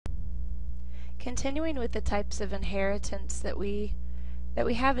Continuing with the types of inheritance that we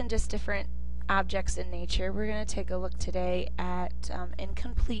have in just different objects in nature, we're going to take a look today at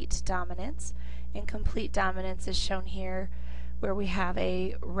incomplete dominance. Incomplete dominance is shown here where we have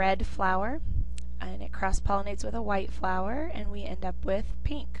a red flower and it cross-pollinates with a white flower and we end up with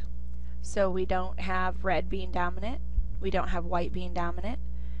pink. So we don't have red being dominant, we don't have white being dominant,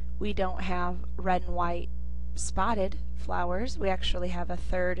 we don't have red and white spotted flowers, we actually have a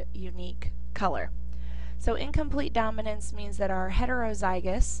third unique color. So incomplete dominance means that our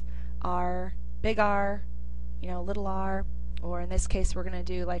heterozygous, our big R, little r, or in this case we're going to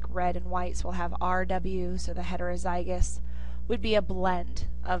do like red and white, so we'll have RW, so the heterozygous would be a blend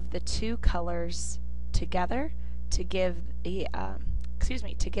of the two colors together to give a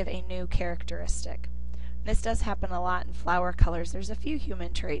new characteristic. This does happen a lot in flower colors. There's a few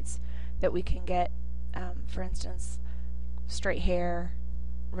human traits that we can get, for instance, straight hair,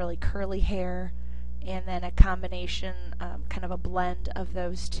 really curly hair, and then a combination, kind of a blend of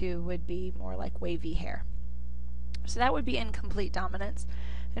those two would be more like wavy hair. So that would be incomplete dominance,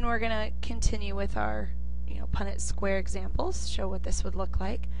 and we're going to continue with our Punnett square examples, show what this would look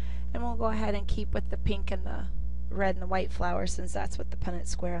like, and we'll go ahead and keep with the pink and the red and the white flower since that's what the Punnett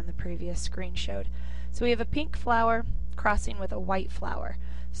square on the previous screen showed. So we have a pink flower crossing with a white flower.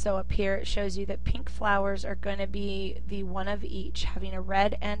 So up here it shows you that pink flowers are going to be the one of each. Having a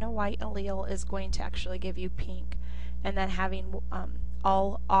red and a white allele is going to actually give you pink, and then having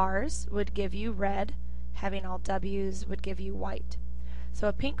all R's would give you red, having all W's would give you white. So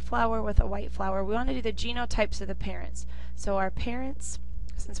a pink flower with a white flower, we want to do the genotypes of the parents. So our parents,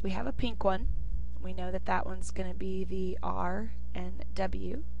 since we have a pink one, we know that that one's going to be the R and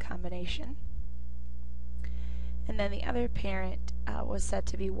W combination. And then the other parent was said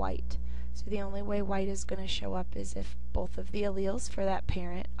to be white. So the only way white is going to show up is if both of the alleles for that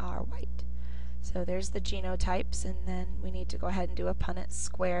parent are white. So there's the genotypes, and then we need to go ahead and do a Punnett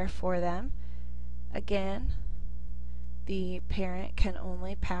square for them. Again, the parent can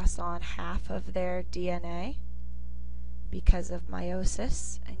only pass on half of their DNA because of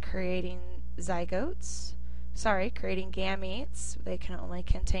meiosis and creating gametes. They can only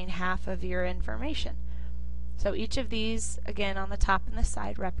contain half of your information. So each of these, again on the top and the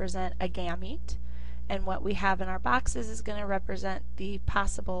side, represent a gamete, and what we have in our boxes is going to represent the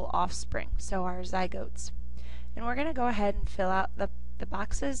possible offspring, so our zygotes. And we're going to go ahead and fill out the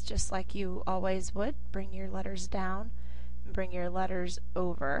boxes just like you always would. Bring your letters down and bring your letters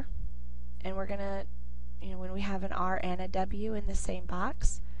over, and we're going to, when we have an R and a W in the same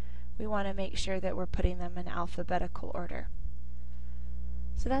box, we want to make sure that we're putting them in alphabetical order.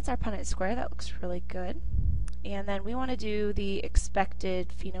 So that's our Punnett square. That looks really good. And then we want to do the expected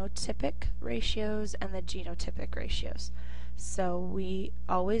phenotypic ratios and the genotypic ratios. So we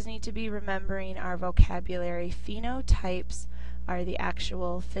always need to be remembering our vocabulary. Phenotypes are the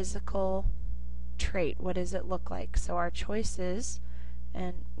actual physical trait. What does it look like? So our choices,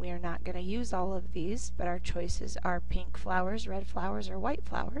 and we are not going to use all of these, but our choices are pink flowers, red flowers, or white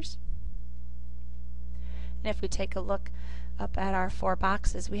flowers. And if we take a look up at our four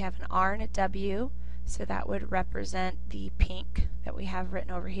boxes, we have an R and a W. So that would represent the pink that we have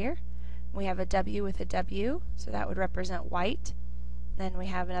written over here. We have a W with a W, so that would represent white. Then we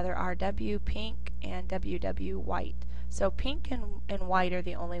have another RW pink and WW white. So pink and white are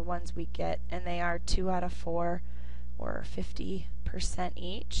the only ones we get, and they are 2 out of 4, or 50%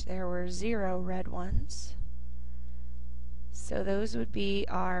 each. There were 0 red ones. So those would be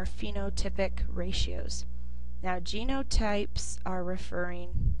our phenotypic ratios. Now genotypes are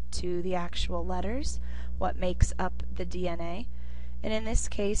referring to the actual letters, what makes up the DNA. And in this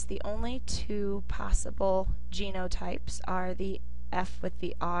case, the only two possible genotypes are the F with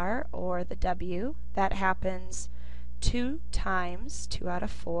the R or the W. That happens 2 times, 2 out of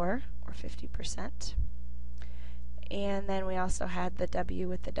 4, or 50%. And then we also had the W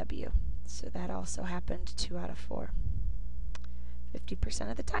with the W. So that also happened 2 out of 4, 50%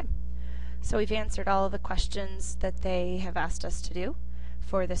 of the time. So we've answered all of the questions that they have asked us to do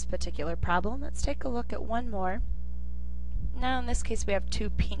for this particular problem. Let's take a look at one more. Now in this case we have 2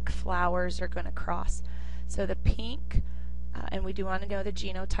 pink flowers are going to cross. So the pink, and we do want to know the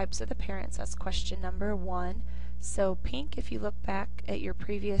genotypes of the parents. That's question number 1. So pink, if you look back at your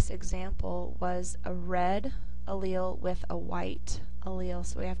previous example, was a red allele with a white allele.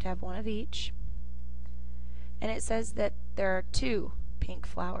 So we have to have one of each. And it says that there are 2 pink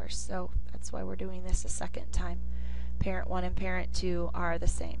flowers, so that's why we're doing this a second time. Parent 1 and parent 2 are the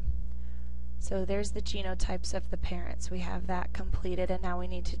same. So there's the genotypes of the parents. We have that completed, and now we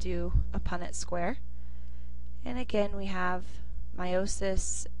need to do a Punnett square. And again, we have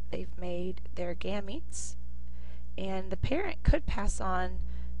meiosis they've made their gametes, and the parent could pass on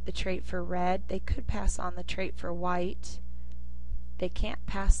the trait for red, they could pass on the trait for white. They can't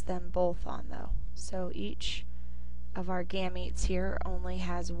pass them both on though. So each of our gametes here only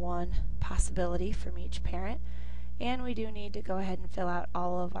has one possibility from each parent, and we do need to go ahead and fill out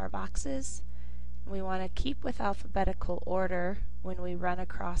all of our boxes. We want to keep with alphabetical order when we run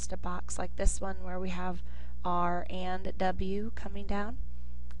across a box like this one where we have R and W coming down.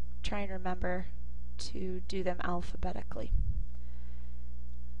 Try and remember to do them alphabetically.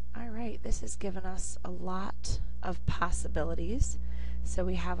 Alright, this has given us a lot of possibilities. So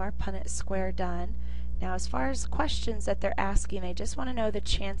we have our Punnett square done. Now as far as questions that they're asking, they just want to know the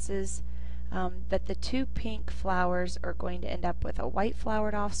chances that the two pink flowers are going to end up with a white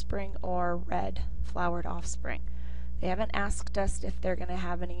flowered offspring or red flowered offspring. They haven't asked us if they're going to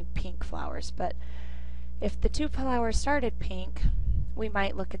have any pink flowers, but if the two flowers started pink, we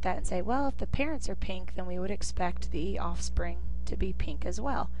might look at that and say, well, if the parents are pink, then we would expect the offspring to be pink as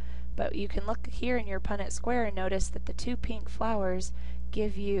well. But you can look here in your Punnett square and notice that the two pink flowers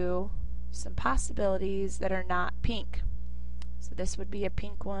give you some possibilities that are not pink. So this would be a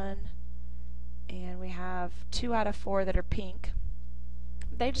pink one, and we have 2 out of 4 that are pink.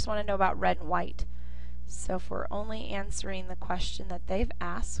 They just want to know about red and white. So if we're only answering the question that they've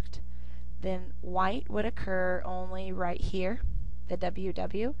asked, then white would occur only right here, the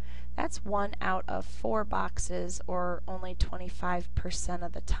WW. That's 1 out of 4 boxes, or only 25%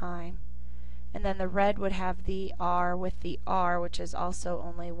 of the time. And then the red would have the R with the R, which is also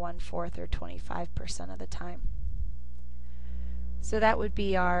only 1/4 or 25% of the time. So that would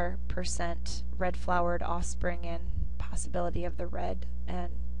be our percent red flowered offspring and possibility of the red,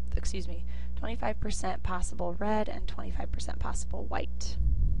 and 25% possible red and 25% possible white.